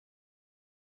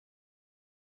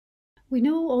We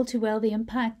know all too well the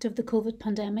impact of the COVID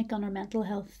pandemic on our mental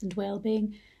health and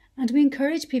well-being, and we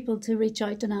encourage people to reach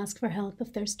out and ask for help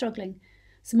if they're struggling.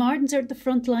 Samaritans are at the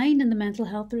front line in the mental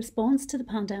health response to the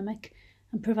pandemic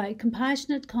and provide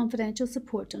compassionate, confidential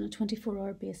support on a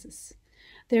 24-hour basis.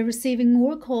 They're receiving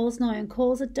more calls now and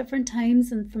calls at different times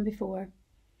than from before.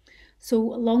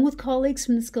 So, along with colleagues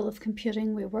from the School of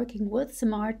Computing, we're working with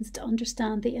Samaritans to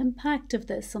understand the impact of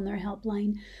this on their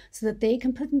helpline so that they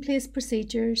can put in place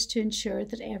procedures to ensure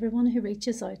that everyone who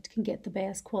reaches out can get the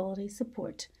best quality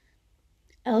support.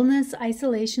 Illness,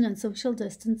 isolation and social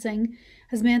distancing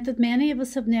has meant that many of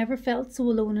us have never felt so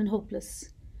alone and hopeless.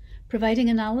 Providing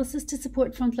analysis to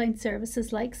support frontline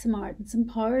services like Samaritans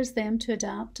empowers them to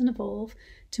adapt and evolve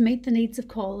to meet the needs of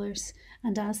callers,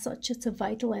 and as such it's a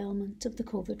vital element of the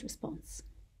COVID response.